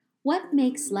What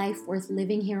makes life worth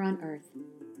living here on Earth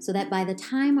so that by the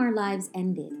time our lives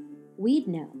ended, we'd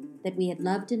know that we had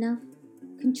loved enough,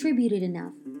 contributed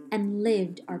enough, and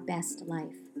lived our best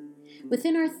life?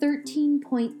 Within our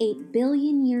 13.8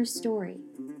 billion year story,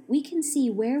 we can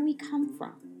see where we come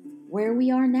from, where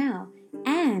we are now,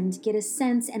 and get a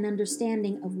sense and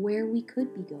understanding of where we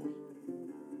could be going.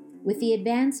 With the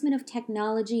advancement of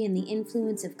technology and the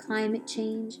influence of climate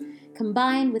change,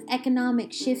 combined with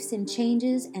economic shifts and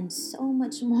changes, and so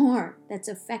much more that's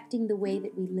affecting the way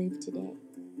that we live today.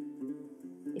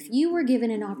 If you were given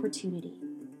an opportunity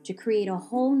to create a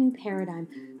whole new paradigm,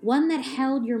 one that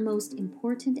held your most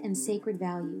important and sacred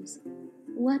values,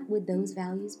 what would those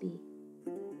values be?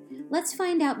 Let's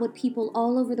find out what people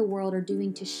all over the world are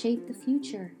doing to shape the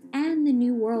future and the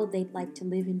new world they'd like to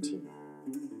live into.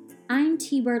 I'm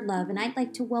T-Bird Love, and I'd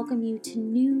like to welcome you to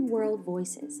New World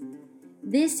Voices.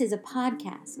 This is a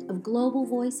podcast of global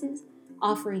voices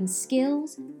offering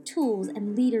skills, tools,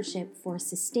 and leadership for a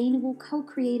sustainable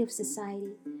co-creative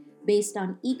society based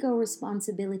on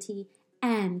eco-responsibility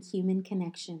and human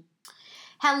connection.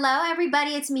 Hello,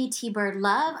 everybody. It's me, T-Bird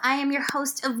Love. I am your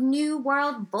host of New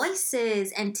World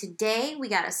Voices, and today we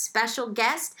got a special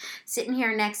guest sitting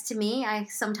here next to me. I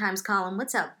sometimes call him,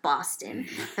 "What's up, Boston?"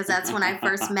 because that's when I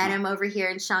first met him over here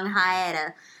in Shanghai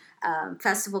at a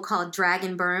festival called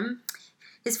Dragon Burn.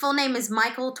 His full name is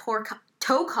Michael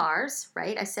Tokars,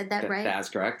 right? I said that right? That's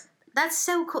correct. That's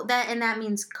so cool. That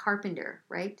means carpenter,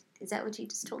 right? Is that what you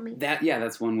just told me?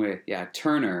 That's one way. Yeah,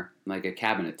 turner, like a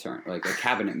cabinet like a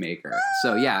cabinet maker.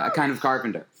 So yeah, a kind of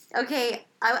carpenter. Okay,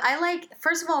 I like,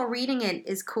 first of all, reading it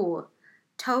is cool.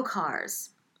 Tokars.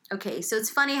 Okay, so it's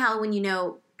funny how when you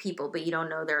know people, but you don't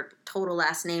know their total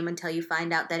last name until you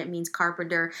find out that it means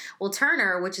carpenter. Well,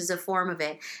 Turner, which is a form of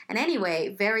it. And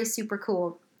anyway, very super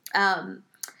cool.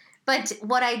 But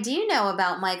what I do know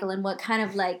about Michael and what kind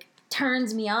of like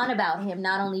turns me on about him,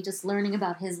 not only just learning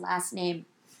about his last name,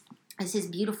 is his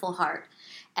beautiful heart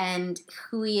and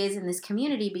who he is in this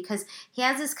community, because he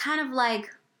has this kind of like,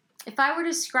 if I were to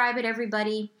describe it,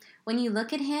 everybody, when you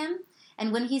look at him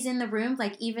and when he's in the room,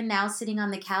 like even now sitting on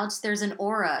the couch, there's an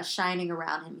aura shining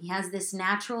around him. He has this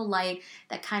natural light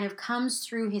that kind of comes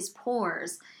through his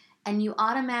pores, and you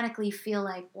automatically feel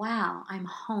like, wow, I'm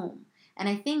home. And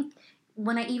I think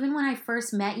when I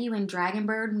first met you in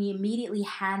Dragonbird, we immediately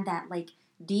had that like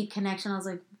deep connection. I was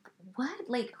like, what?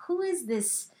 Like, who is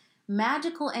this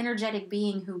magical, energetic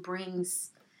being who brings,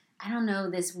 I don't know,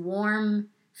 this warm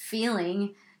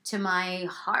feeling to my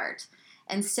heart?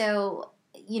 And so,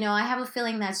 I have a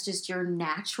feeling that's just your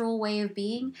natural way of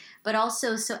being, but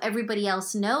also so everybody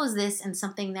else knows this, and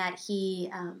something that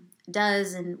he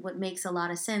does, and what makes a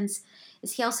lot of sense,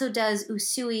 is he also does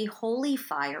Usui Holy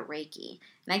Fire Reiki.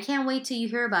 And I can't wait till you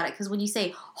hear about it, because when you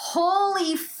say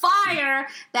Holy Fire,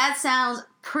 that sounds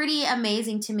pretty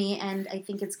amazing to me, and I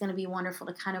think it's going to be wonderful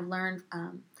to kind of learn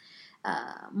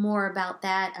more about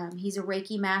that. He's a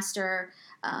Reiki master.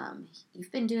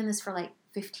 You've been doing this for like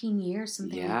 15 years,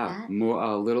 something like that?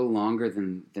 Yeah, a little longer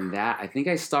than that. I think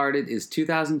I started is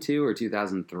 2002 or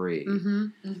 2003,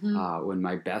 when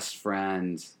my best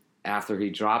friend, after he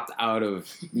dropped out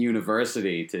of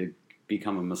university to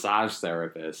become a massage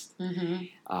therapist,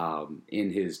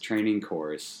 in his training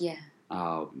course,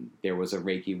 there was a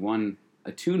Reiki 1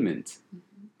 attunement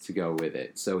to go with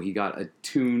it. So he got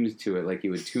attuned to it like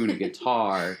you would tune a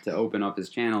guitar to open up his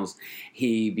channels.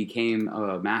 He became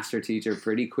a master teacher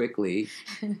pretty quickly,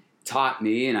 taught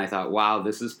me, and I thought, wow,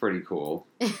 this is pretty cool.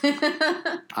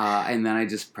 And then I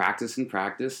just practiced and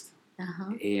practiced.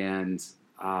 And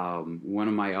one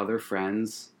of my other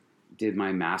friends did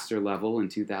my master level in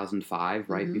 2005,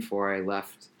 right before I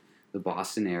left the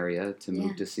Boston area to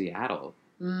move to Seattle.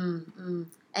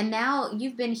 And now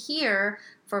you've been here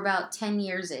for about 10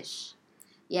 years-ish.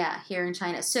 Yeah, here in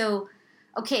China. So,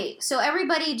 okay, so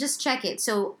everybody just check it.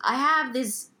 So I have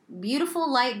this beautiful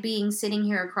light being sitting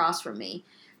here across from me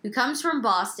who comes from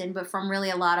Boston, but from really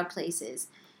a lot of places.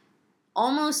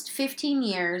 Almost 15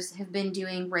 years have been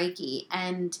doing Reiki,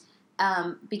 and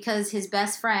because his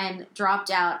best friend dropped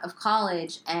out of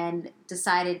college and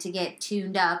decided to get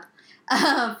tuned up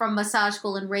from massage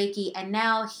school and Reiki, and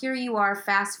now here you are,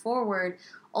 fast forward,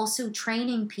 also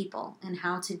training people in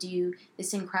how to do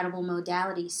this incredible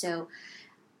modality. So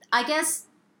I guess,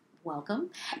 welcome.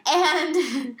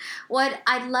 And what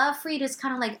I'd love for you to just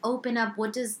kind of like open up,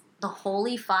 what does the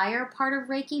holy fire part of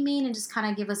Reiki mean, and just kind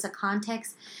of give us a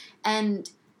context and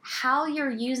how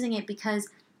you're using it, because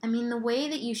I mean, the way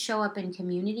that you show up in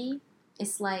community,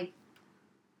 it's like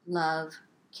love,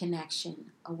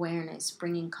 connection, awareness,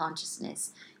 bringing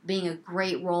consciousness, being a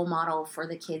great role model for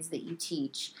the kids that you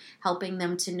teach, helping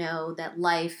them to know that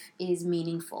life is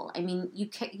meaningful. I mean, you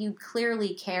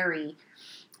clearly carry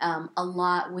a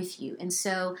lot with you. And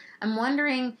so I'm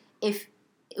wondering if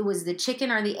it was the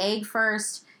chicken or the egg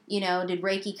first. Did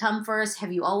Reiki come first?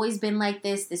 Have you always been like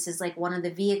this? This is like one of the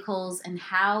vehicles. And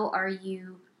how are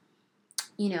you,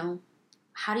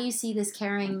 how do you see this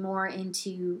carrying more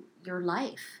into your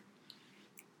life?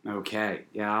 Okay.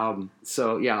 Yeah.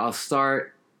 I'll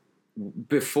start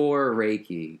before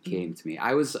Reiki came to me.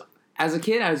 As a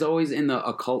kid, I was always in the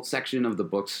occult section of the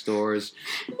bookstores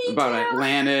about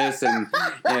Atlantis and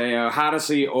how to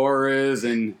see auras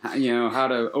and how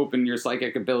to open your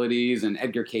psychic abilities and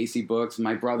Edgar Cayce books.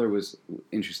 My brother was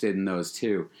interested in those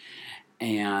too.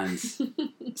 And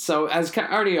so I was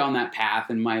already on that path,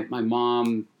 and my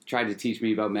mom tried to teach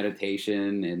me about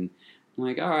meditation, and I'm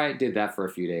like, all right, did that for a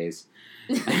few days.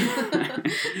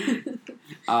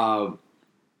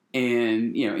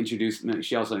 And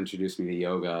she also introduced me to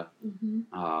yoga. Mm-hmm.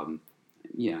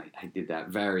 I did that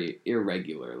very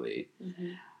irregularly.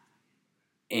 Mm-hmm.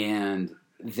 And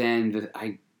then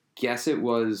I guess it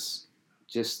was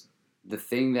just the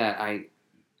thing that I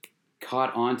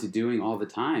caught on to doing all the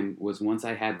time was once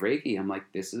I had Reiki, I'm like,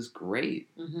 this is great.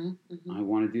 Mm-hmm. Mm-hmm. I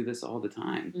want to do this all the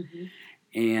time. Mm-hmm.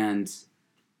 And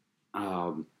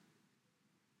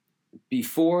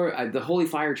before the Holy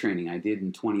Fire training I did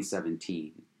in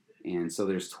 2017. And so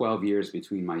there's 12 years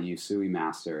between my Usui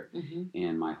master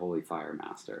and my Holy Fire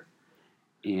master.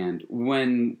 And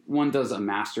when one does a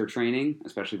master training,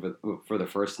 especially for the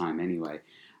first time anyway,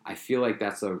 I feel like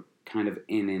that's a kind of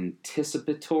an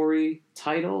anticipatory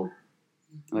title.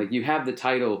 Like you have the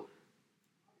title,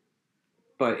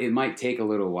 but it might take a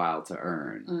little while to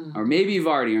earn. Mm. Or maybe you've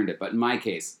already earned it, but in my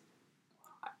case,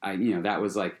 that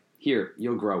was like, here,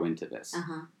 you'll grow into this.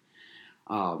 Uh-huh.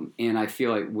 And I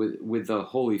feel like with the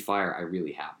Holy Fire, I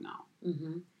really have now.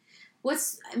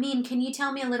 Mm-hmm. Can you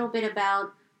tell me a little bit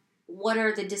about what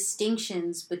are the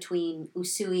distinctions between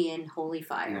Usui and Holy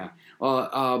Fire? Yeah.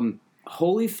 Well,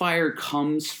 Holy Fire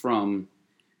comes from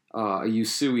a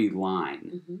Usui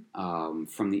line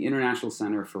from the International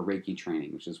Center for Reiki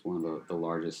Training, which is one of the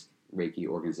largest Reiki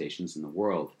organizations in the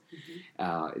world.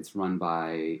 Mm-hmm. It's run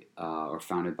by or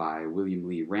founded by William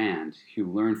Lee Rand,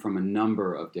 who learned from a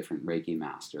number of different Reiki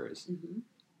masters. Mm-hmm.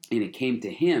 And it came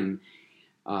to him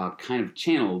kind of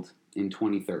channeled in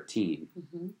 2013.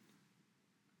 Mm-hmm.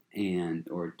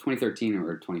 Or 2013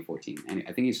 or 2014. And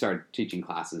I think he started teaching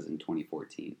classes in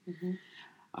 2014.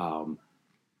 Mm-hmm.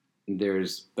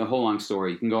 There's the whole long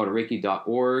story. You can go to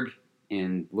reiki.org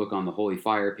and look on the Holy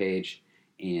Fire page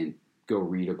and go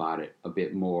read about it a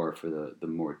bit more for the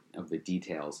more of the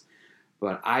details.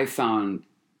 But I found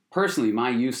personally my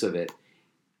use of it,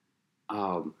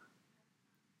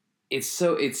 it's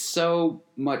so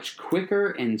much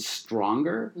quicker and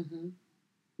stronger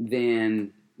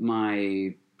than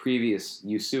my previous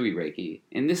Usui Reiki,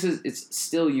 and it's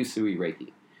still Usui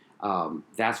Reiki.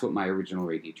 That's what my original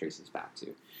Reiki traces back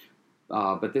to.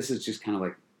 But this is just kind of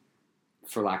like,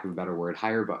 for lack of a better word,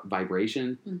 higher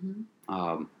vibration.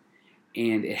 Mm-hmm.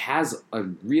 And it has a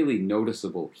really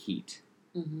noticeable heat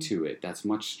to it that's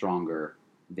much stronger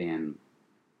than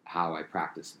how I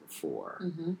practiced before.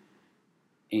 Mm-hmm.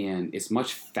 And it's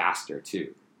much faster,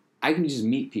 too. I can just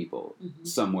meet people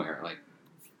somewhere, like,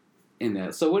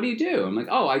 so what do you do? I'm like,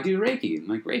 oh, I do Reiki. I'm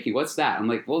like, Reiki, what's that? I'm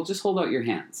like, well, just hold out your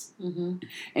hands. Mm-hmm.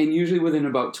 And usually within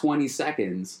about 20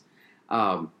 seconds,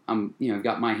 I've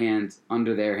got my hand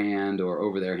under their hand or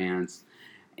over their hands,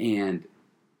 and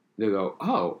they'll go,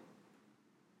 oh.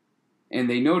 And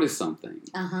they notice something.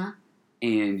 Uh-huh.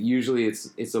 And usually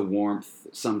it's a warmth.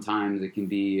 Sometimes it can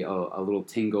be a little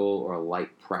tingle or a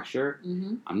light pressure.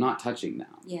 Mm-hmm. I'm not touching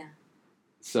now. Yeah.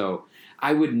 So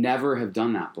I would never have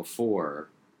done that before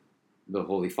the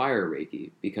Holy Fire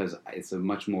Reiki because it's a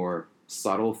much more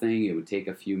subtle thing. It would take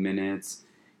a few minutes.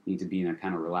 You need to be in a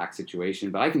kind of relaxed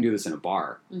situation. But I can do this in a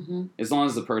bar. Mm-hmm. As long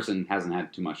as the person hasn't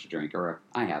had too much to drink, or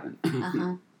I haven't.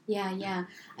 Uh-huh. Yeah, yeah.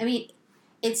 I mean,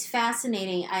 it's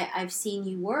fascinating. I've seen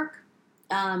you work.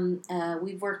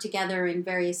 We've worked together in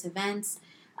various events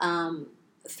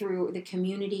through the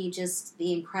community. Just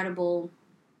the incredible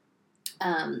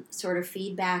sort of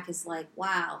feedback is like,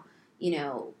 wow,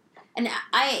 And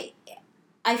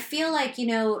I feel like,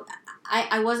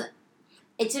 I wasn't.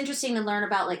 It's interesting to learn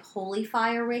about like Holy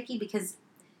Fire Reiki because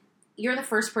you're the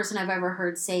first person I've ever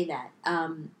heard say that.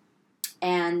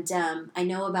 And I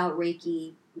know about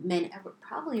Reiki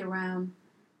probably around,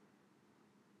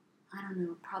 I don't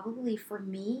know, probably for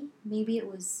me, maybe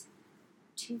it was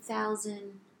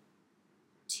 2000,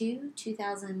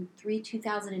 2003,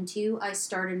 2002, I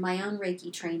started my own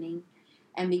Reiki training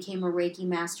and became a Reiki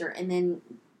master. And then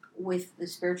with the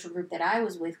spiritual group that I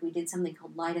was with, we did something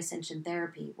called Light Ascension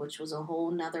Therapy, which was a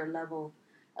whole nother level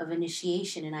of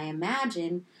initiation. And I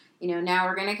imagine, now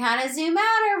we're going to kind of zoom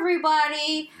out,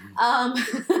 everybody,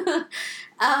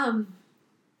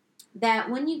 that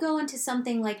when you go into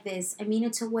something like this, I mean,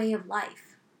 it's a way of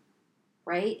life,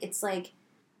 right? It's like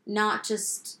not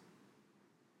just...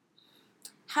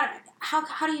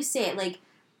 How do you say it? Like,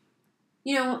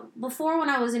 before when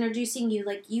I was introducing you,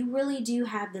 like, you really do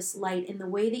have this light, and the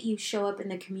way that you show up in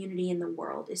the community and the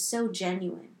world is so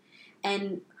genuine.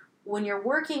 And when you're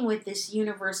working with this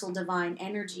universal divine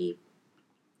energy,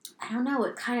 I don't know,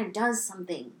 it kind of does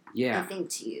something, I think,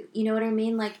 to you. You know what I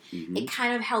mean? Like, it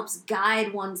kind of helps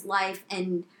guide one's life,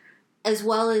 and as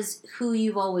well as who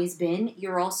you've always been,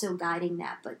 you're also guiding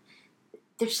that. But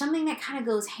there's something that kind of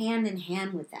goes hand in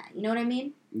hand with that. You know what I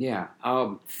mean? Yeah.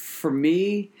 For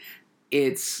me,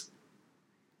 if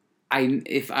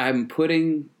I'm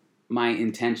putting my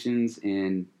intentions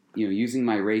in, using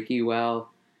my Reiki well,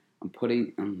 I'm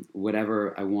putting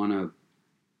whatever I want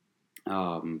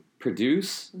to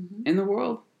produce in the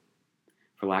world,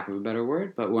 for lack of a better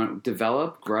word, but want to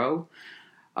develop, grow.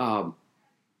 I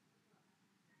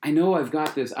know I've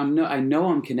got this. I know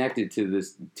I'm connected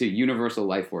to universal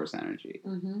life force energy,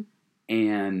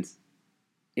 and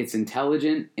it's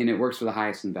intelligent and it works for the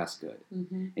highest and best good.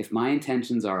 If my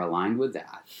intentions are aligned with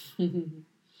that, and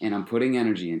I'm putting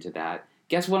energy into that,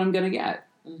 guess what I'm going to get?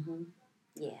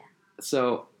 Yeah.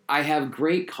 So I have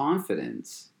great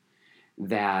confidence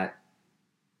that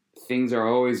things are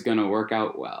always going to work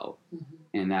out well,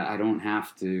 and that I don't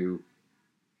have to,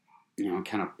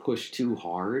 kind of push too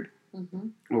hard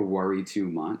or worry too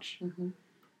much.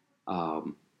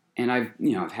 And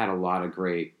I've had a lot of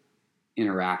great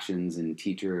interactions and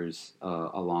teachers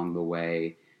along the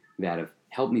way that have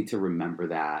helped me to remember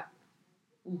that,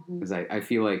 because I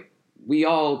feel like we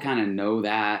all kind of know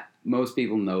that. Most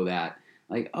people know that,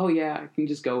 like, oh yeah, I can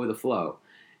just go with the flow.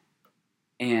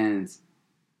 And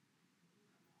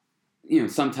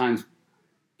sometimes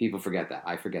people forget that.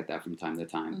 I forget that from time to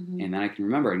time, and then I can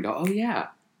remember and go, oh yeah,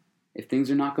 if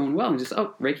things are not going well, and just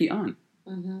Reiki on.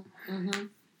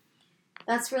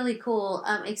 That's really cool,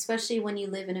 especially when you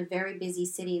live in a very busy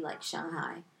city like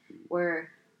Shanghai,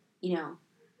 where,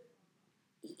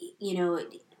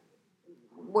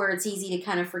 where it's easy to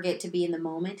kind of forget to be in the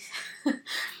moment,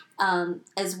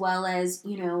 as well as,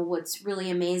 what's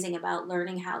really amazing about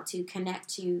learning how to connect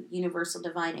to universal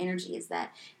divine energy is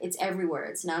that it's everywhere.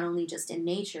 It's not only just in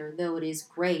nature, though it is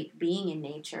great being in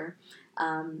nature,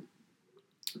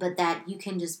 but that you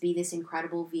can just be this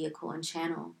incredible vehicle and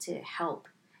channel to help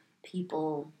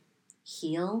people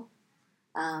heal,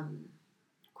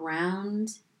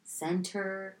 ground,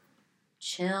 center,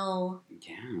 chill.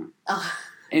 Yeah.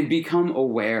 And become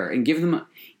aware and give them...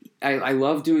 I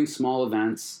love doing small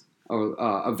events, or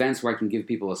events where I can give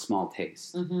people a small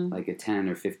taste, like a 10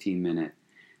 or 15 minute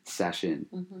session.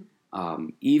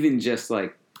 Even just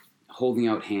like holding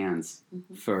out hands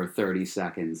for 30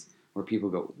 seconds where people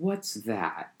go, what's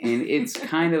that? And it's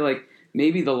kind of like,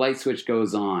 maybe the light switch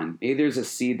goes on. Maybe there's a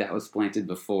seed that was planted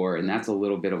before, and that's a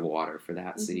little bit of water for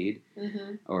that seed,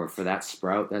 or for that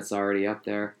sprout that's already up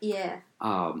there. Yeah.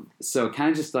 So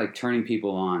kind of just like turning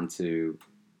people on to,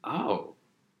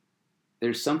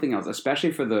 there's something else,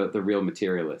 especially for the real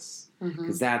materialists,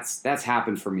 because that's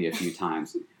happened for me a few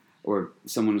times, where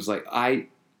someone was like, I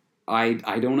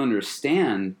don't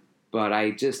understand, but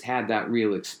I just had that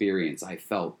real experience. I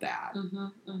felt that.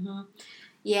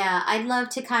 Yeah, I'd love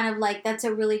to kind of like, that's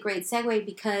a really great segue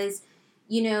because,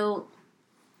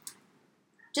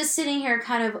 just sitting here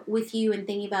kind of with you and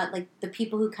thinking about like the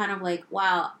people who kind of like,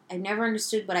 wow, I never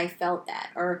understood, but I felt that.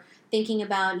 Or thinking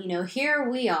about, here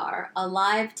we are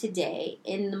alive today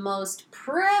in the most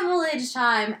privileged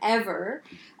time ever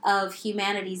of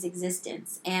humanity's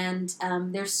existence. And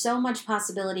there's so much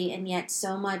possibility and yet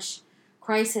so much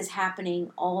crisis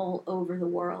happening all over the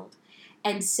world.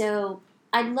 And so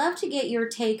I'd love to get your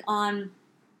take on,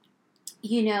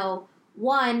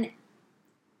 one,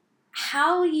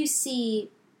 how you see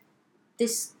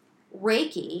this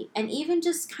Reiki, and even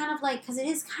just kind of like, because it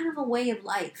is kind of a way of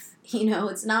life,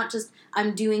 it's not just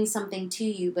I'm doing something to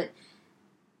you, but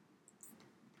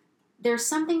there's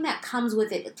something that comes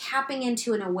with it, tapping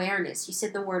into an awareness. You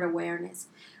said the word awareness.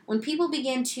 When people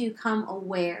begin to come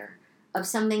aware of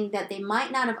something that they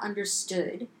might not have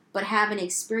understood, but have an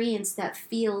experience that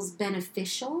feels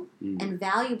beneficial and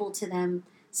valuable to them,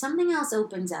 something else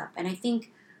opens up. And I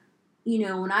think,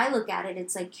 when I look at it,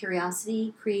 it's like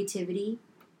curiosity, creativity,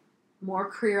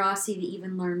 more curiosity to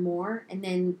even learn more, and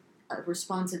then a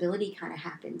responsibility kind of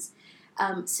happens.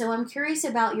 So I'm curious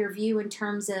about your view in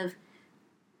terms of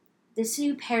this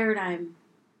new paradigm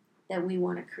that we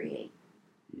want to create,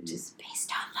 which is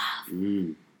based on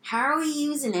love. How are we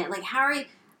using it? Like, how are you,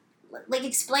 like,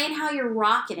 explain how you're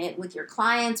rocking it with your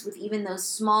clients, with even those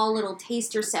small little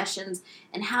taster sessions,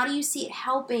 and how do you see it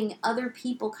helping other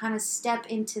people kind of step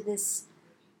into this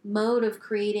mode of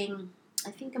creating,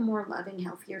 I think, a more loving,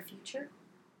 healthier future?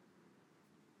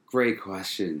 Great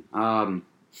question.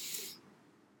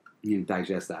 You can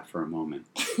digest that for a moment.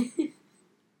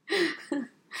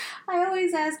 I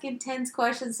always ask intense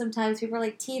questions sometimes. People are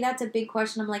like, T, that's a big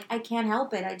question. I'm like, I can't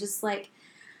help it. I just, like,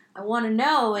 I want to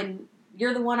know, and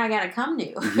you're the one I got to come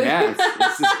to. Yeah,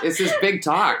 it's this big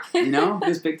talk, you know?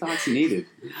 This big talk's needed.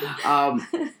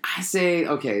 I say,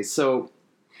 okay, so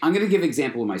I'm going to give an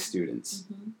example of my students.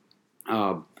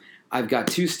 I've got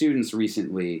 2 students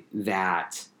recently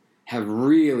that have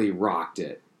really rocked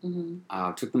it.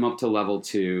 Took them up to level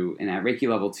 2, and at Reiki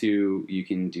level 2, you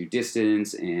can do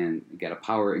distance and get a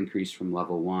power increase from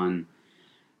level 1.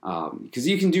 Because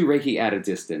you can do Reiki at a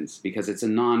distance because it's a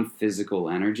non-physical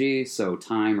energy, so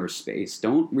time or space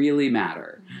don't really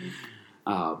matter.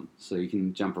 So you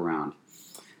can jump around.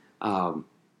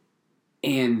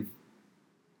 And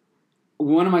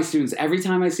one of my students, every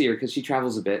time I see her, because she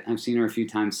travels a bit, I've seen her a few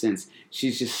times since,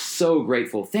 she's just so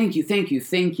grateful. Thank you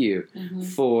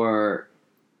for,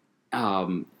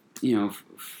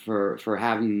 for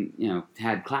having,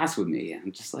 had class with me. And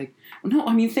I'm just like, no,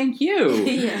 I mean, thank you.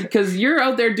 Because you're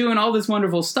out there doing all this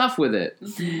wonderful stuff with it.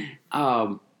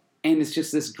 And it's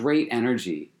just this great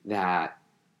energy that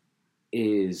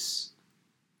is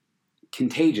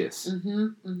contagious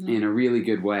in a really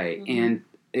good way. And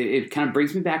it kind of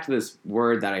brings me back to this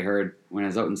word that I heard when I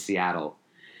was out in Seattle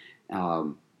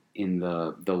in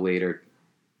the later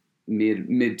mid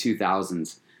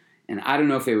 2000s, and I don't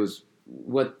know if it was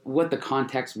what the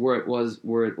context where it was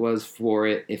for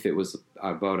it, if it was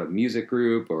about a music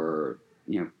group or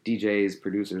DJs,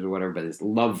 producers, or whatever. But it's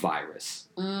love virus,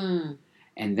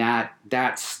 and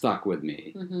that stuck with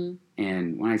me.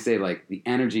 And when I say like the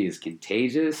energy is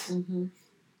contagious,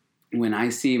 when I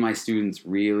see my students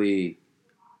really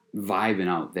vibing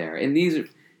out there, and these are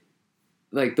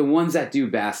like the ones that do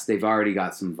best, they've already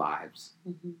got some vibes.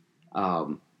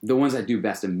 The ones that do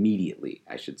best immediately,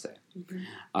 I should say,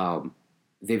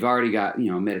 they've already got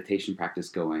meditation practice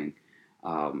going.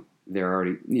 They're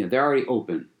already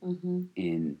open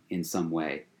in some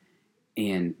way,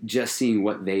 and just seeing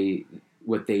what they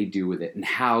do with it and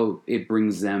how it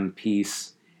brings them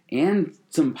peace and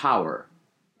some power.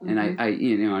 And I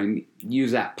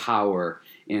use that power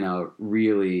in a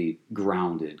really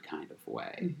grounded kind of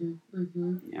way.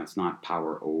 It's not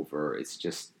power over, it's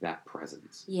just that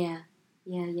presence. Yeah.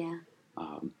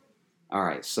 All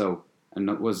right, so and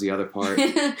what was the other part?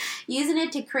 Using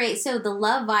it to create, so the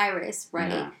love virus,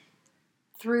 right? Yeah.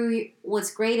 Through,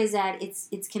 what's great is that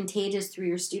it's contagious through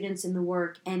your students in the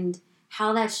work, and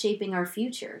how that's shaping our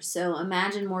future. So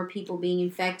imagine more people being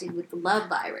infected with the love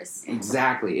virus.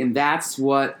 Exactly. And that's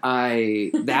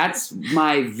that's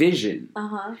my vision.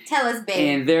 Tell us,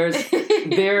 babe. And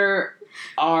there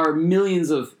are millions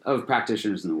of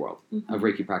practitioners in the world, of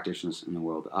Reiki practitioners in the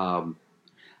world.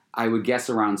 I would guess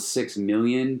around 6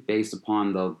 million based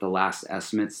upon the last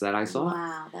estimates that I saw.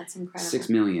 Wow, that's incredible. 6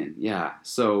 million, yeah.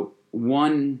 So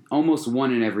almost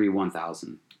 1 in every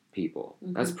 1,000 people.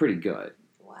 That's pretty good.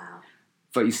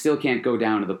 But you still can't go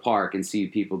down to the park and see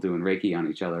people doing Reiki on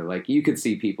each other. Like, you could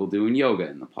see people doing yoga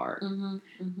in the park.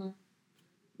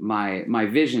 My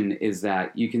vision is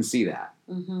that you can see that.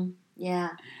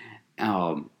 Yeah.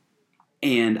 And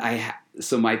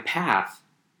so my path,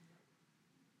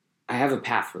 I have a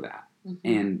path for that.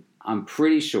 And I'm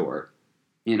pretty sure,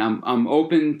 and I'm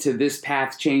open to this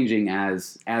path changing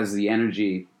as the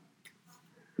energy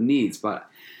needs, but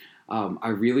I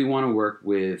really want to work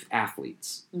with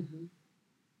athletes.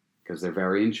 Because they're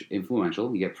very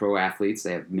influential. You get pro athletes.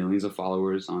 They have millions of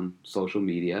followers on social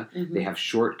media. They have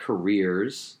short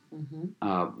careers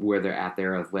where they're at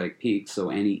their athletic peak.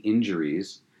 So any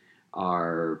injuries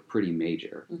are pretty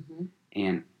major.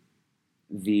 And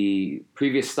the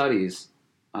previous studies,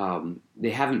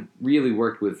 they haven't really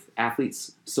worked with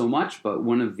athletes so much, but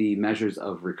one of the measures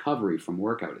of recovery from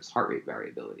workout is heart rate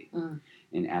variability.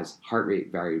 And as heart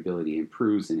rate variability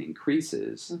improves and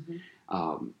increases,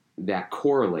 that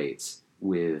correlates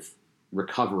with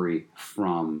recovery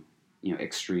from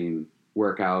extreme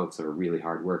workouts or really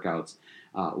hard workouts,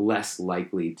 less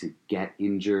likely to get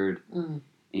injured,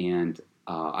 and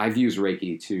I've used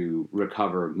Reiki to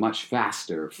recover much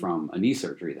faster from a knee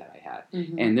surgery that I had.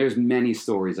 Mm-hmm. And there's many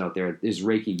stories out there. There's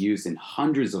Reiki used in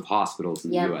hundreds of hospitals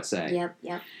in the USA.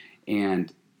 Yep.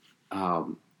 And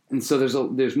so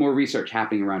there's more research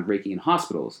happening around Reiki in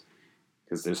hospitals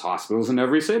because there's hospitals in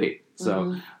every city.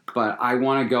 So, but I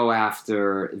want to go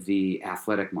after the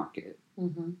athletic market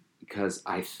because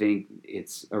I think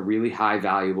it's a really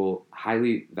highly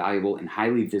valuable, and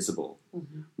highly visible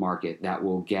market that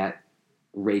will get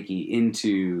Reiki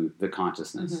into the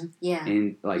consciousness.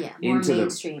 Into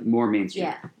mainstream. More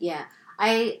mainstream. Yeah.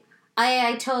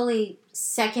 I totally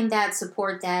second that,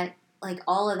 support that, like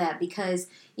all of that, because,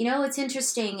 it's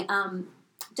interesting.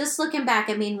 Just looking back,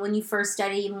 I mean, when you first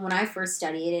studied, even when I first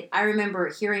studied it, I remember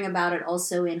hearing about it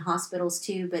also in hospitals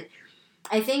too, but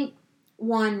I think,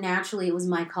 naturally it was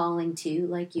my calling too,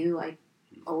 like you. I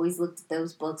always looked at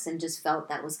those books and just felt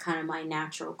that was kind of my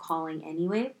natural calling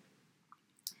anyway.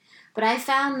 But I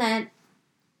found that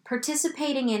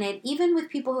participating in it, even with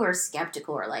people who are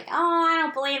skeptical or like, oh, I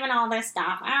don't believe in all this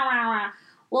stuff.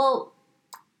 Well,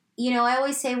 I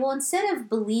always say, well, instead of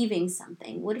believing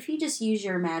something, what if you just use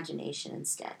your imagination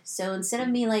instead? So instead of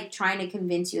me like trying to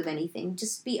convince you of anything,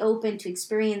 just be open to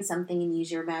experience something and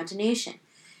use your imagination.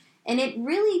 And it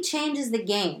really changes the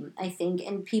game, I think,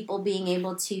 and people being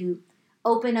able to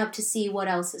open up to see what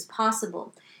else is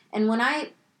possible. And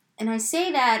I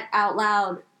say that out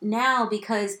loud now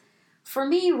because for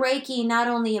me, Reiki, not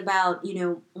only about,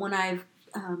 when I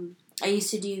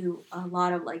used to do a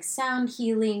lot of like sound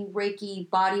healing, Reiki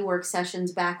bodywork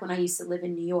sessions back when I used to live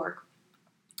in New York.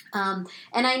 And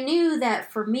I knew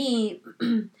that for me,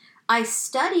 I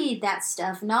studied that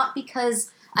stuff not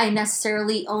because I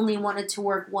necessarily only wanted to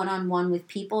work one-on-one with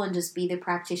people and just be the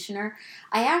practitioner.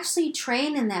 I actually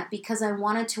trained in that because I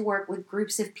wanted to work with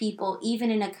groups of people,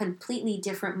 even in a completely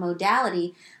different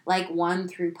modality, like one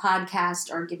through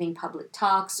podcast or giving public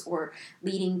talks or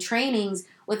leading trainings,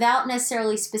 without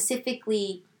necessarily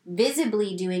specifically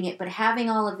visibly doing it, but having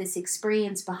all of this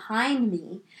experience behind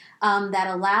me that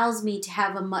allows me to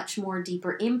have a much more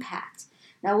deeper impact.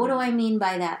 Now, what do I mean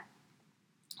by that?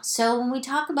 So when we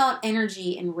talk about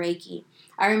energy and Reiki,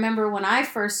 I remember when I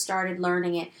first started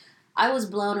learning it, I was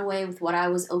blown away with what I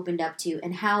was opened up to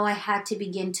and how I had to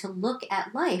begin to look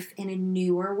at life in a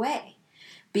newer way.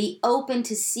 Be open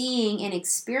to seeing and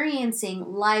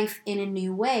experiencing life in a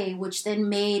new way, which then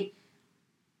made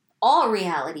all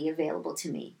reality available to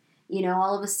me.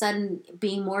 All of a sudden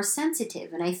being more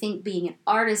sensitive. And I think being an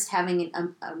artist, having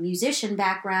a musician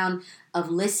background of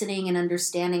listening and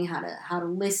understanding how to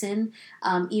listen,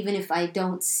 even if I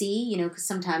don't see, because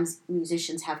sometimes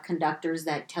musicians have conductors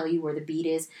that tell you where the beat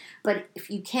is. But if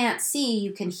you can't see,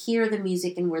 you can hear the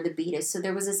music and where the beat is. So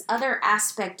there was this other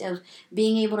aspect of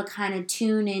being able to kind of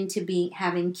tune into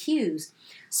having cues.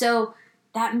 So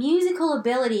that musical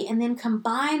ability, and then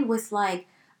combined with like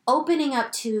opening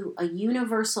up to a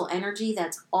universal energy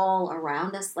that's all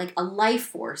around us, like a life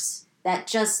force that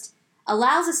just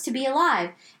allows us to be alive,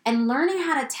 and learning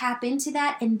how to tap into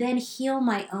that and then heal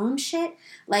my own shit,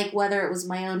 like whether it was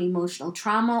my own emotional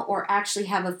trauma or actually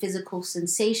have a physical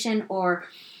sensation or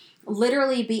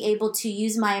literally be able to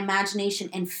use my imagination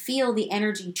and feel the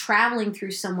energy traveling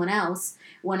through someone else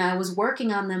when I was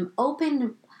working on them,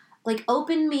 opened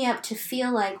me up to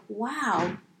feel like,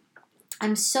 wow,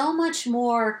 I'm so much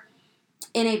more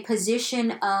in a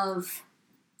position of,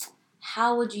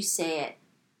 how would you say it?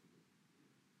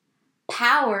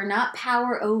 Power, not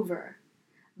power over,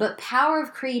 but power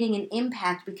of creating an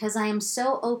impact, because I am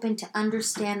so open to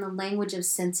understand the language of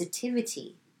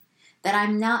sensitivity that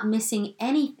I'm not missing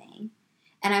anything,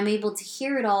 and I'm able to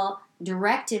hear it all,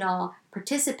 direct it all,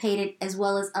 participate it, as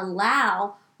well as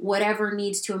allow whatever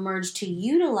needs to emerge to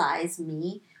utilize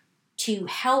me to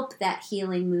help that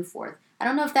healing move forth. I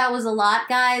don't know if that was a lot,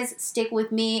 guys. Stick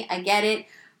with me. I get it.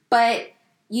 But,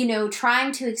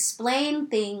 trying to explain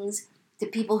things to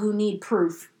people who need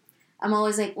proof, I'm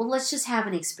always like, well, let's just have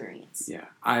an experience. Yeah.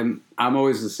 I'm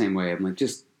always the same way. I'm like,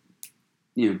 just,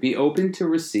 be open to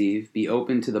receive, be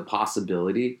open to the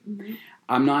possibility. Mm-hmm.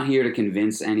 I'm not here to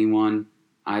convince anyone.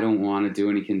 I don't want to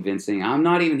do any convincing. I'm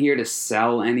not even here to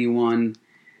sell anyone.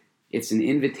 It's an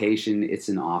invitation. It's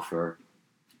an offer.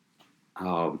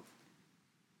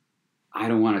 I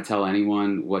don't want to tell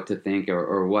anyone what to think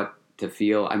or what to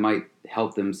feel. I might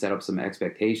help them set up some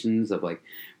expectations of like,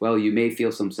 well, you may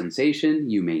feel some sensation,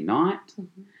 you may not.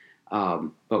 Mm-hmm.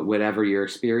 But whatever your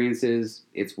experience is,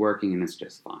 it's working and it's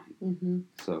just fine. Mm-hmm.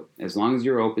 So as long as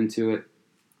you're open to it,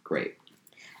 great.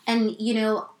 And,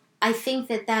 I think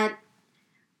that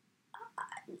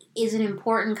is an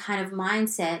important kind of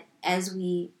mindset as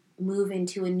we move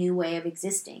into a new way of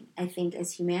existing, I think,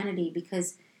 as humanity,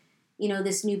 because,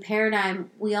 this new paradigm,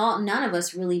 none of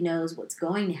us really knows what's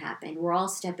going to happen. We're all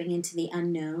stepping into the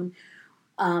unknown.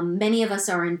 Many of us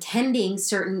are intending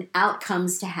certain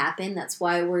outcomes to happen. That's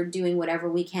why we're doing whatever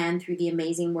we can through the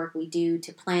amazing work we do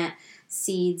to plant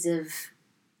seeds of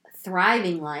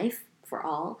thriving life for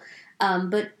all.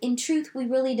 But in truth, we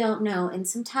really don't know. And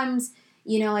sometimes,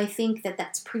 I think that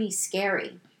that's pretty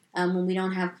scary when we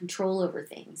don't have control over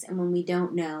things and when we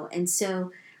don't know. And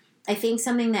so I think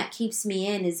something that keeps me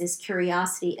in is this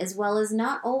curiosity, as well as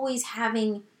not always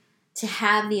having to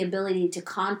have the ability to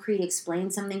concrete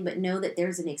explain something, but know that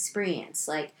there's an experience.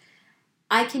 Like,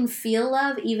 I can feel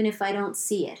love even if I don't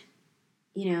see it,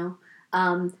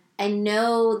 I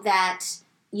know that,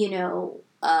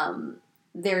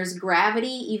 there's gravity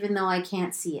even though I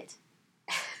can't see it.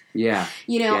 Yeah.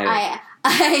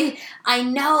 I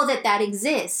know that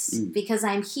exists because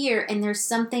I'm here, and there's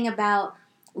something about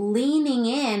leaning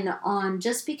in on,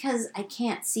 just because I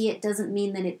can't see it doesn't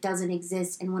mean that it doesn't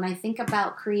exist. And when I think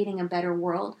about creating a better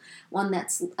world, one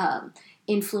that's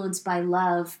influenced by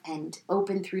love and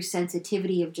open through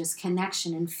sensitivity of just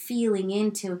connection and feeling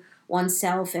into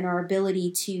oneself and our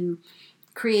ability to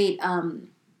create,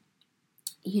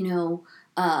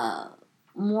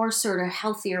 more sort of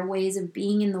healthier ways of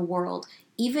being in the world,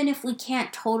 even if we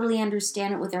can't totally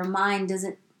understand it with our mind,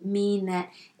 doesn't mean that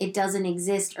it doesn't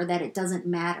exist or that it doesn't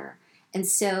matter. And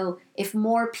so if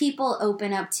more people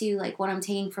open up to like what I'm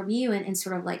taking from you and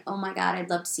sort of like, oh my God, I'd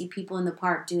love to see people in the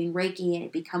park doing Reiki and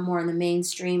it become more in the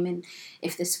mainstream, and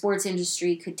if the sports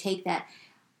industry could take that,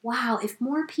 wow, if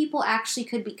more people actually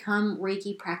could become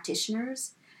Reiki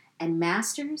practitioners and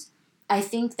masters, I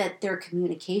think that their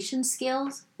communication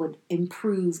skills would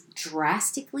improve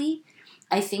drastically.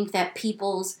 I think that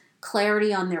people's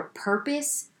clarity on their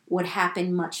purpose would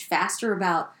happen much faster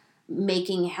about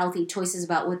making healthy choices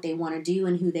about what they want to do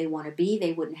and who they want to be.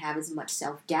 They wouldn't have as much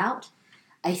self-doubt.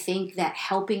 I think that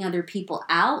helping other people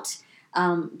out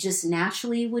just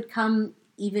naturally would come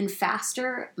even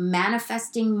faster.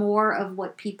 Manifesting more of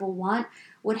what people want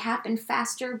would happen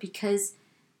faster because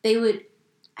they would,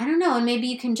 I don't know, and maybe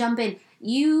you can jump in.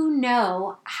 You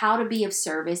know how to be of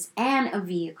service and a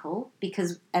vehicle,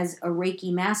 because as a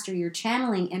Reiki master, you're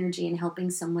channeling energy and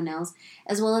helping someone else,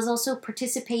 as well as also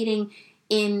participating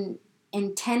in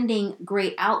intending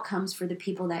great outcomes for the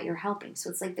people that you're helping. So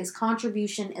it's like this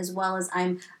contribution as well as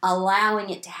I'm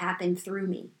allowing it to happen through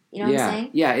me. You know what I'm saying?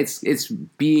 Yeah, it's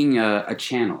being a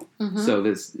channel. Mm-hmm. So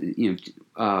this,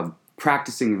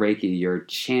 practicing Reiki, you're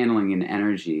channeling an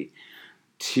energy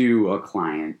to a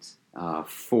client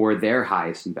for their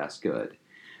highest and best good.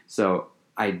 So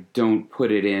I don't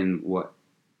put it in what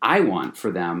I want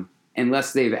for them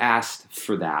unless they've asked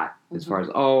for that. As far as,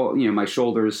 my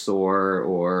shoulder is sore,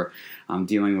 or I'm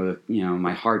dealing with,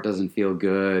 my heart doesn't feel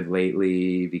good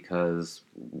lately because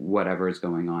whatever is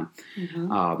going on.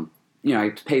 Mm-hmm. I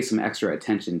pay some extra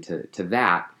attention to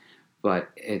that, but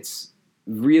it's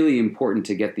really important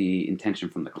to get the intention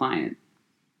from the client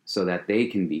so that they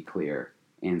can be clear,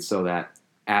 and so that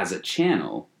as a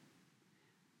channel,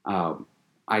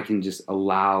 I can just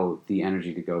allow the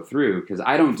energy to go through, because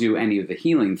I don't do any of the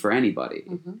healing for anybody.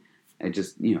 Mm-hmm. I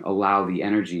just, allow the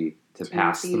energy to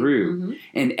pass through. Mm-hmm.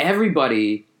 And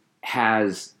everybody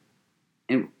has,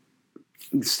 and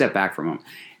step back for a moment.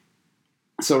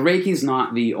 So Reiki's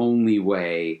not the only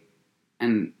way,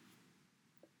 and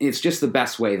it's just the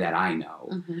best way that I know,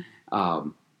 mm-hmm.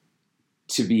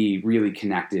 To be really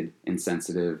connected and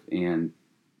sensitive and,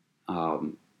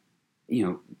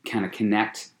 kind of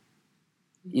connect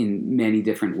in many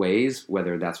different ways,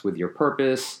 whether that's with your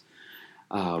purpose,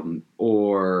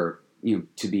 or,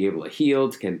 to be able to heal,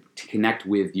 to connect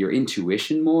with your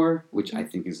intuition more, which I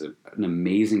think is an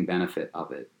amazing benefit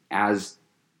of it. As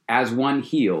one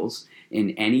heals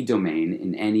in any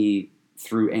domain,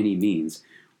 through any means,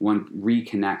 one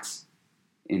reconnects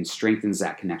and strengthens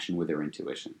that connection with their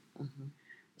intuition. Mm-hmm.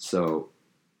 So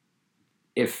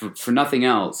if for nothing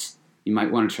else, you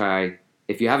might want to try,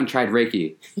 if you haven't tried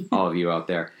Reiki, all of you out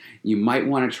there, you might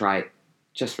want to try it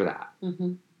just for that.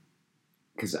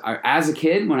 Because as a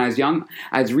kid, when I was young,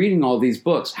 I was reading all these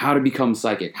books, how to become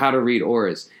psychic, how to read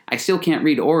auras. I still can't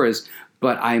read auras,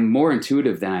 but I'm more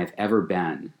intuitive than I've ever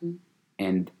been. Mm-hmm.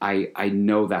 And I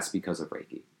know that's because of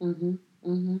Reiki. Mm-hmm.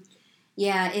 Mm-hmm.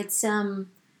 Yeah,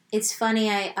 it's funny.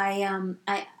 I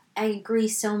agree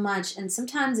so much, and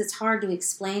sometimes it's hard to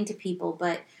explain to people,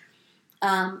 but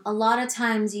a lot of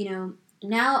times,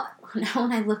 now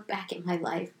when I look back at my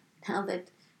life, now that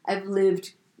I've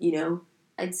lived,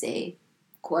 I'd say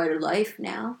quite a life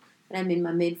now, that I'm in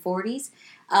my mid-40s,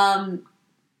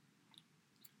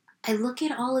 I look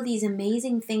at all of these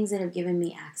amazing things that have given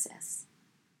me access.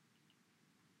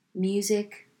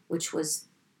 Music, which was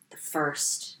the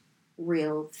first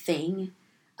real thing,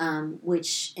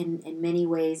 which in many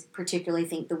ways, particularly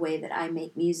think the way that I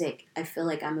make music, I feel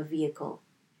like I'm a vehicle.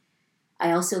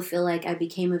 I also feel like I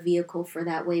became a vehicle for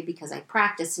that way because I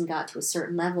practiced and got to a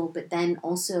certain level, but then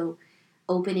also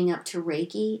opening up to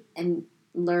Reiki and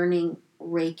learning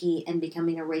Reiki and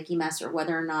becoming a Reiki master,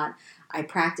 whether or not I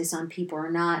practice on people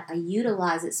or not, I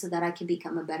utilize it so that I can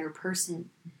become a better person.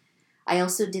 I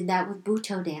also did that with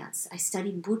Buto dance. I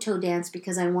studied Buto dance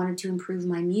because I wanted to improve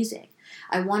my music.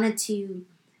 I wanted to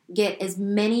get as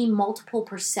many multiple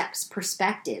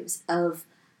perspectives of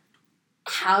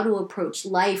how to approach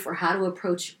life or how to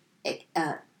approach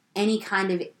any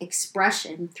kind of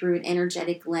expression through an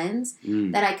energetic lens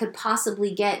that I could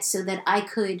possibly get so that I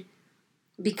could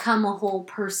become a whole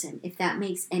person, if that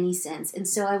makes any sense. And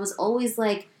so I was always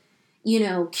like,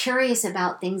 curious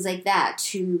about things like that,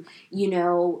 to,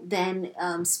 then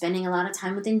spending a lot of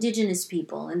time with indigenous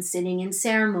people and sitting in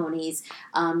ceremonies,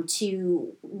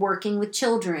 to working with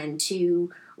children,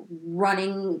 to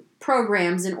running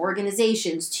programs and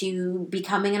organizations, to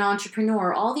becoming an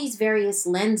entrepreneur, all these various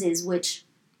lenses, which,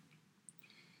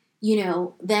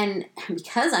 then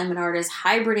because I'm an artist,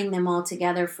 hybriding them all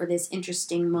together for this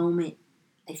interesting moment,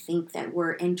 I think that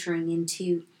we're entering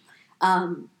into.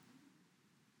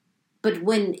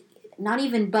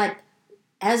 But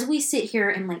as we sit here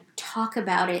and talk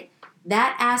about it,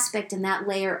 that aspect and that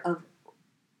layer of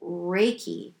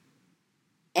Reiki,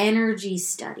 energy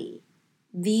study,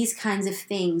 these kinds of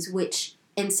things, which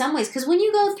in some ways, because when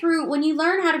you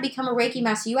learn how to become a Reiki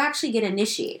master, you actually get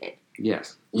initiated.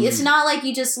 Yes. It's not like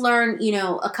you just learn,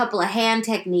 a couple of hand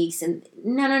techniques and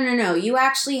no. You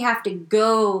actually have to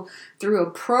go through a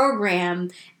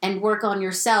program and work on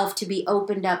yourself to be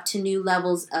opened up to new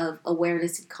levels of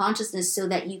awareness and consciousness so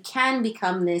that you can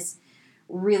become this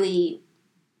really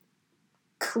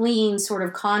clean sort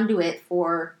of conduit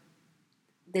for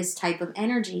this type of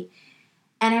energy.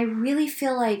 And I really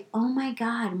feel like, oh my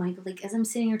God, Michael, as I'm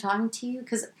sitting here talking to you,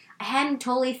 because I hadn't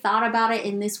totally thought about it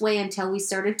in this way until we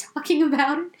started talking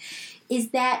about it, is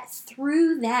that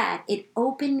through that, it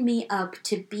opened me up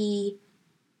to be,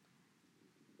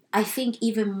 I think,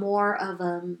 even more of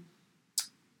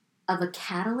a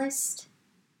catalyst,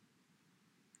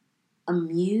 a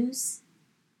muse,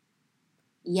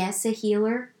 yes, a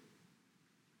healer,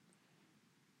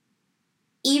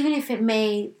 even if it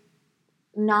may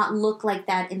not look like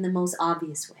that in the most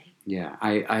obvious way. Yeah,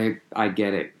 I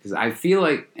get it, because I feel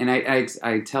like, and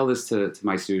I tell this to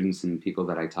my students and people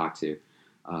that I talk to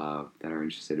that are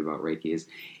interested about Reiki, is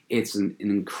it's an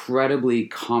incredibly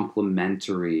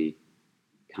complementary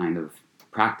kind of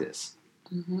practice.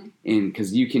 Mm-hmm. And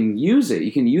because you can use it,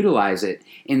 you can utilize it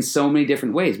in so many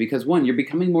different ways, because one, you're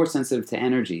becoming more sensitive to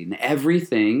energy, and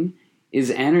everything is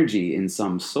energy in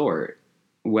some sort,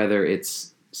 whether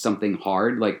it's something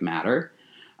hard like matter,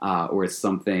 or it's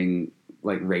something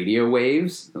like radio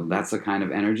waves. That's a kind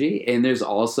of energy. And there's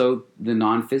also the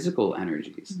non-physical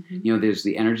energies. Mm-hmm. There's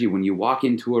the energy when you walk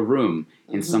into a room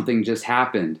and mm-hmm. something just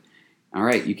happened. All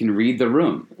right, you can read the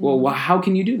room. Mm-hmm. Well, how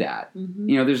can you do that?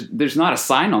 Mm-hmm. There's not a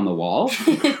sign on the wall.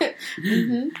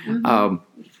 Mm-hmm. Mm-hmm.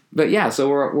 But yeah, so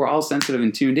we're all sensitive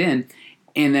and tuned in,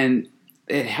 and then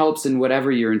it helps in whatever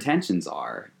your intentions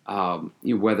are.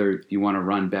 Whether you want to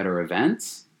run better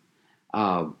events,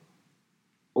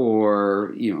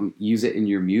 or use it in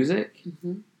your music.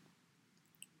 Mm-hmm.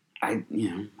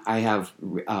 I have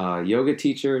yoga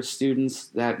teacher students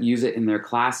that use it in their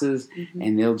classes, mm-hmm.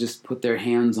 and they'll just put their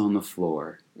hands on the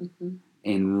floor mm-hmm.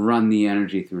 and run the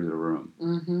energy through the room.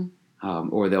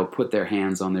 Mm-hmm. Or they'll put their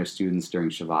hands on their students during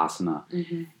Shavasana.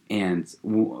 Mm-hmm. And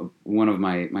one of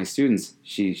my students,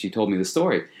 she told me the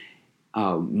story.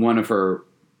 One of her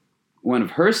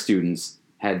students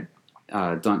had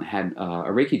a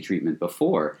Reiki treatment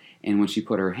before, and when she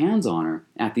put her hands on her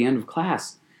at the end of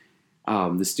class,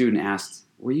 the student asked,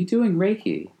 "Were you doing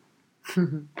Reiki?"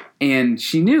 And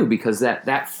she knew, because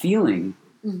that feeling,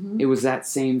 mm-hmm. it was that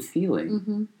same feeling.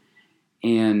 Mm-hmm.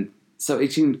 And so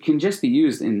it can just be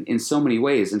used in so many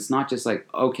ways. It's not just like,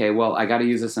 okay, well, I got to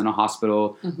use this in a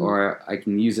hospital, mm-hmm. or I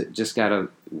can use it, just got to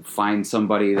find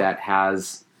somebody that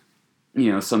has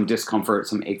some discomfort,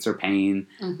 some aches or pain,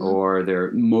 mm-hmm. or they're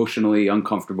emotionally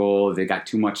uncomfortable, they got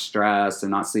too much stress, they're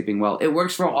not sleeping well. It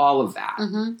works for all of that.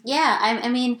 Mm-hmm. Yeah, I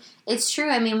mean, it's true.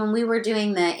 I mean, when we were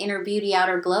doing the Inner Beauty,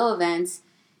 Outer Glow events,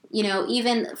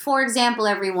 even, for example,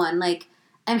 everyone,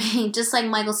 just like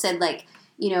Michael said,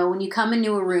 when you come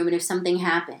into a room and if something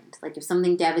happened, if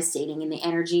something devastating and the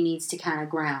energy needs to kind of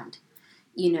ground,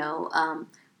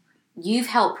 you've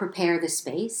helped prepare the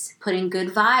space, putting good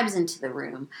vibes into the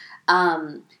room.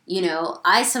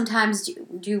 I sometimes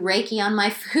do Reiki on my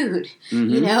food,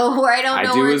 where I don't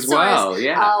know where it's sourced.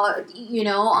 Yeah.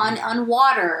 On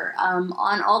water,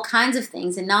 on all kinds of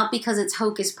things. And not because it's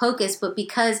hocus pocus, but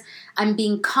because I'm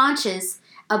being conscious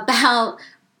about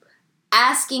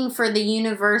asking for the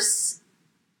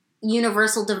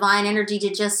universal divine energy to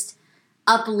just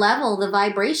up level the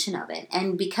vibration of it.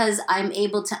 And because I'm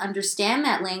able to understand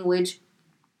that language,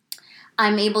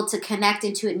 I'm able to connect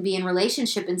into it and be in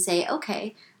relationship and say,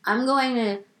 okay, I'm going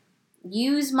to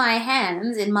use my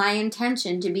hands and my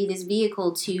intention to be this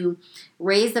vehicle to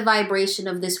raise the vibration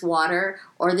of this water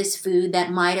or this food that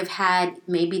might have had,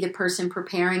 maybe the person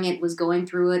preparing it was going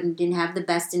through it and didn't have the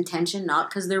best intention,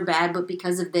 not because they're bad, but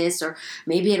because of this, or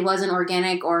maybe it wasn't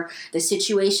organic, or the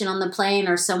situation on the plane,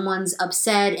 or someone's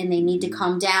upset and they need to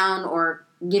calm down, or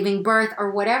giving birth, or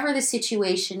whatever the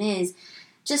situation is.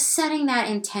 Just setting that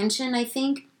intention, I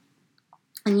think,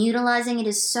 and utilizing it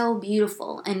is so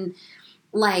beautiful. And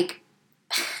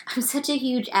I'm such a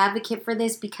huge advocate for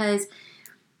this because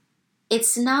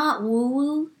it's not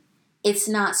woo-woo, it's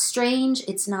not strange,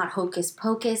 it's not hocus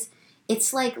pocus.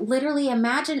 It's literally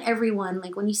imagine everyone,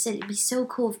 when you said it'd be so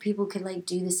cool if people could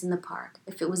do this in the park,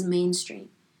 if it was mainstream.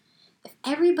 If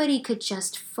everybody could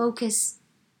just focus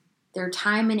their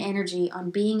time and energy on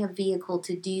being a vehicle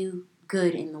to do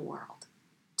good in the world.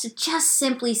 To just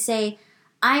simply say,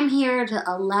 I'm here to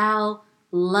allow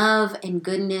love and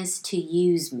goodness to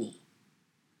use me.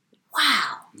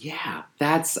 Wow. Yeah,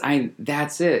 that's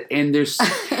it. And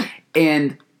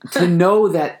and to know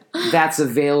that that's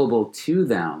available to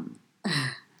them.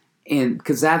 And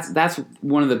because that's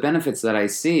one of the benefits that I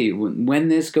see when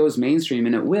this goes mainstream,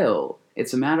 and it will,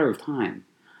 it's a matter of time,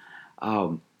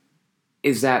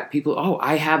 is that people,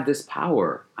 I have this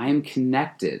power. I am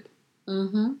connected.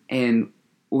 Mm-hmm. And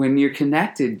when you're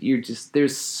connected,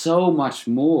 there's so much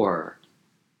more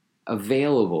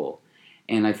available.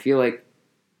 And I feel like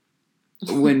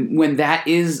when that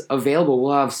is available,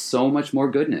 we'll have so much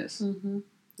more goodness. Mm-hmm.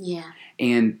 Yeah.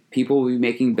 And people will be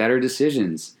making better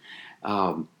decisions.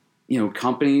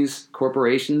 Companies,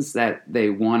 corporations that they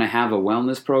want to have a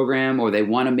wellness program, or they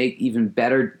want to make even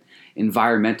better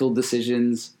environmental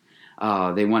decisions.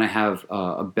 They want to have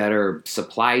a better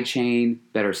supply chain,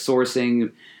 better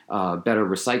sourcing, better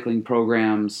recycling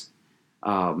programs,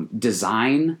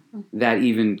 design that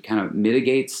even kind of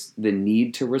mitigates the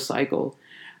need to recycle.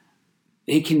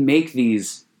 They can make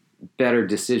these better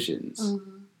decisions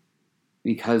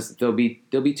because they'll be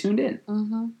tuned in.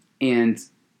 Mm-hmm. And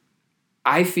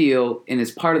I feel, and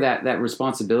as part of that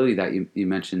responsibility that you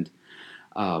mentioned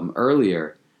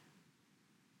earlier,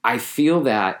 I feel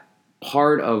that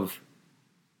part of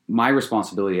my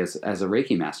responsibility as a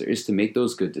Reiki master is to make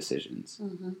those good decisions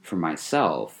for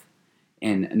myself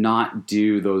and not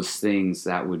do those things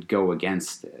that would go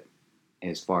against it,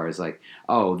 as far as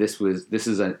this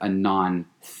is a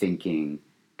non-thinking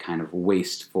kind of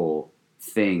wasteful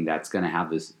thing that's going to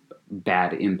have this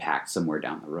bad impact somewhere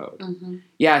down the road. Mm-hmm.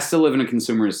 Yeah, I still live in a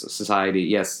consumerist society.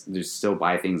 Yes, there's still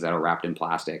buy things that are wrapped in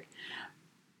plastic.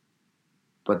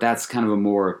 But that's kind of a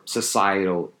more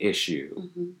societal issue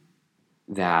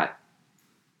that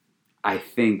I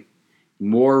think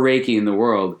more Reiki in the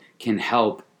world can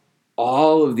help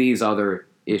all of these other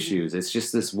issues. It's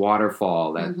just this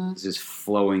waterfall that's just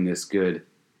flowing this good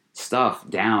stuff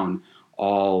down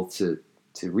all to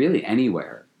really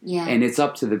anywhere. Yeah. And it's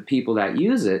up to the people that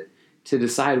use it to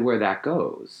decide where that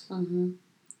goes. Mm-hmm.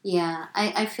 Yeah.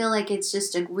 I feel like it's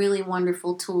just a really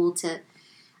wonderful tool to,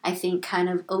 I think, kind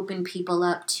of open people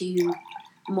up to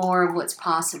more of what's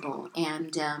possible.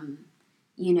 And,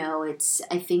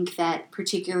 I think that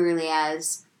particularly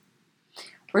as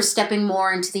we're stepping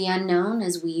more into the unknown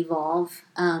as we evolve,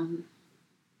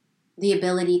 the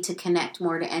ability to connect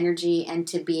more to energy and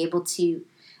to be able to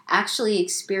actually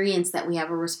experience that we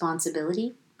have a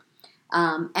responsibility,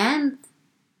 and,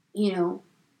 the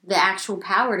actual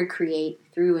power to create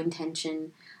through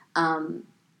intention. I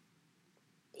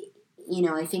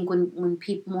think when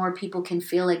more people can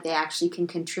feel like they actually can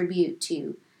contribute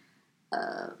to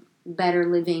better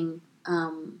living,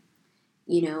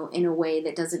 in a way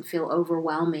that doesn't feel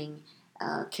overwhelming,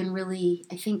 can really,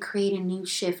 I think, create a new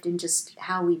shift in just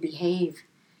how we behave.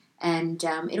 And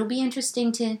it'll be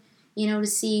interesting to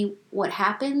see what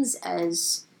happens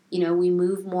as, we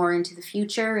move more into the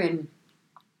future and,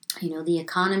 the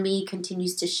economy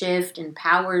continues to shift and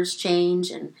powers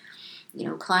change and,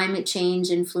 climate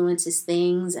change influences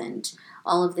things and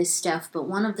all of this stuff. But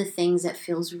one of the things that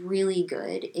feels really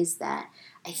good is that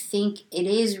I think it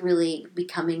is really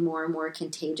becoming more and more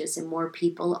contagious, and more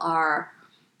people are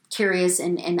curious,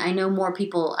 and I know more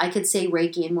people, I could say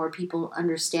Reiki and more people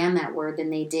understand that word than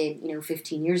they did,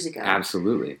 15 years ago.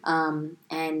 Absolutely.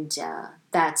 And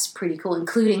that's pretty cool,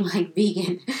 including like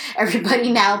vegan.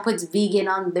 Everybody now puts vegan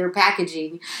on their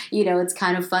packaging. It's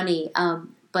kind of funny.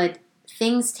 But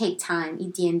things take time.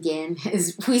 一点点,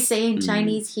 as we say in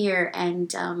Chinese here.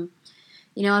 And,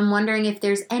 I'm wondering if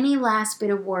there's any last bit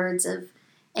of words of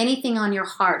anything on your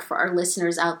heart for our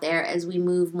listeners out there as we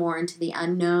move more into the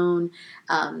unknown,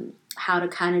 how to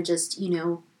kind of just,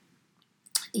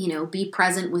 be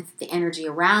present with the energy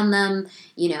around them,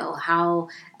 how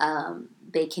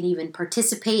they can even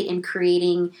participate in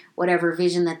creating whatever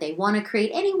vision that they want to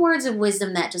create. Any words of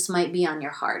wisdom that just might be on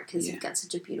your heart, because you've got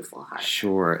such a beautiful heart.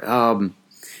 Sure.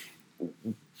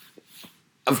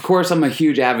 Of course, I'm a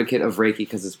huge advocate of Reiki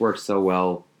because it's worked so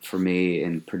well for me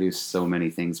and produced so many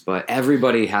things. But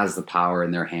everybody has the power in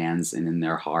their hands and in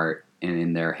their heart and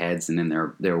in their heads and in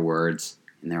their words,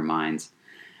 in their minds.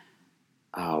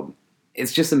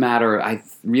 It's just a matter, I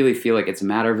really feel like it's a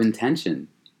matter of intention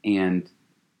and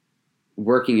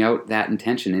working out that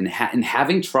intention and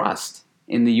having trust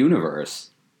in the universe.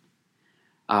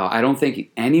 I don't think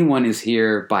anyone is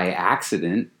here by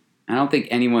accident. I don't think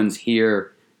anyone's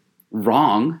here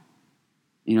wrong.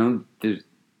 There's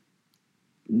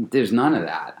none of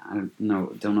that. I don't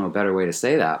know a better way to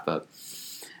say that, but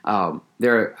I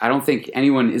don't think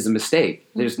anyone is a mistake.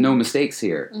 There's no mistakes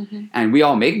here. And we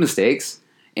all make mistakes,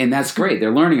 and that's great.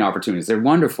 They're learning opportunities. They're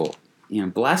wonderful.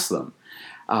 Bless them.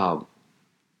 But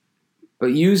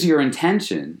use your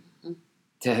intention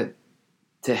to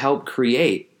help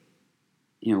create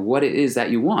what it is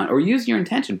that you want, or use your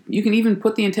intention. You can even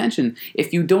put the intention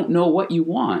if you don't know what you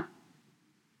want.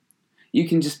 You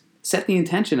can just set the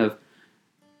intention of,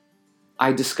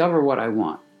 I discover what I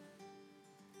want.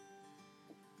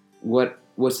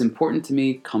 What's important to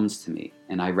me comes to me,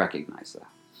 and I recognize that.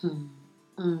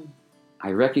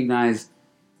 I recognize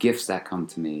gifts that come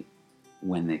to me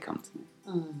when they come to me.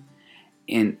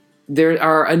 And there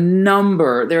are a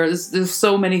number, there's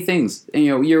so many things.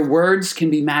 Your words can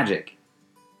be magic.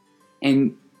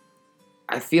 And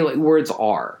I feel like words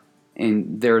are.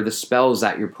 And they're the spells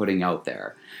that you're putting out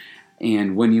there.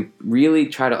 And when you really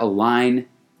try to align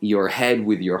your head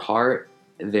with your heart,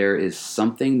 there is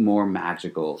something more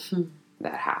magical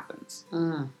that happens.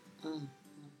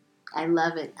 I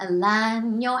love it.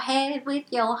 Align your head with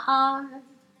your heart,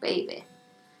 baby.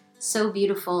 So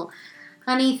beautiful.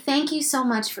 Honey, thank you so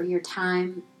much for your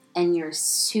time and your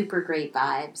super great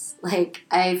vibes. Like,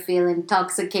 I feel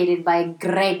intoxicated by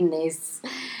greatness.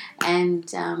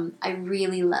 And I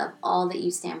really love all that you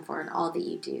stand for and all that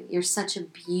you do. You're such a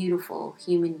beautiful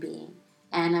human being.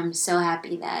 And I'm so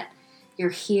happy that you're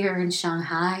here in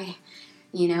Shanghai,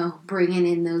 bringing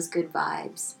in those good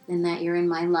vibes. And that you're in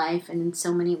my life and in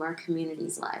so many of our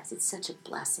communities' lives. It's such a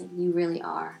blessing. You really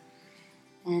are.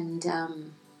 And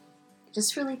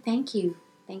just really thank you.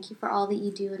 Thank you for all that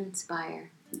you do and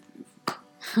inspire.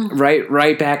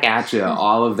 Right back at you.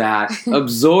 All of that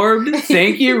absorbed,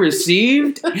 thank you,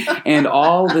 received, and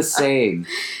all the same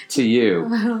to you.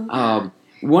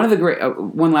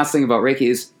 One last thing about Reiki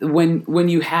is when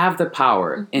you have the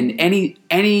power in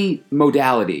any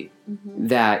modality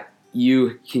that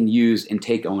you can use and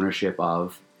take ownership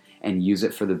of and use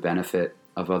it for the benefit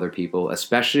of other people,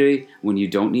 especially when you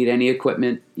don't need any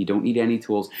equipment, you don't need any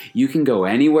tools. You can go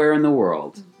anywhere in the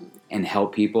world and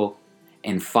help people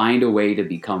and find a way to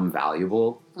become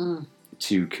valuable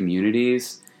to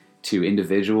communities, to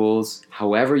individuals,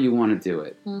 however you want to do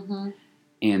it.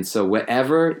 And so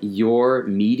whatever your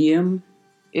medium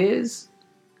is,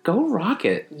 go rock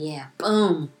it. Yeah,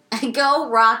 boom. Go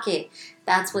rock it.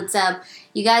 That's what's up.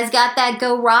 You guys got that?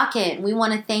 Go rock it. We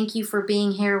want to thank you for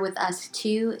being here with us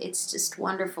too. It's just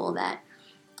wonderful that,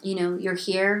 you're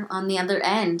here on the other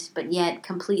end, but yet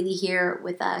completely here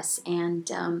with us. And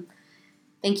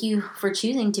thank you for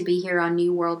choosing to be here on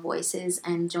New World Voices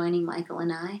and joining Michael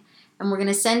and I. And we're going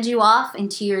to send you off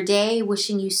into your day,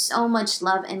 wishing you so much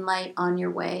love and light on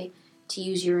your way to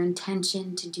use your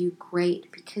intention to do great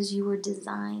because you were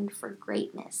designed for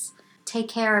greatness. Take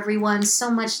care, everyone. So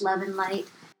much love and light.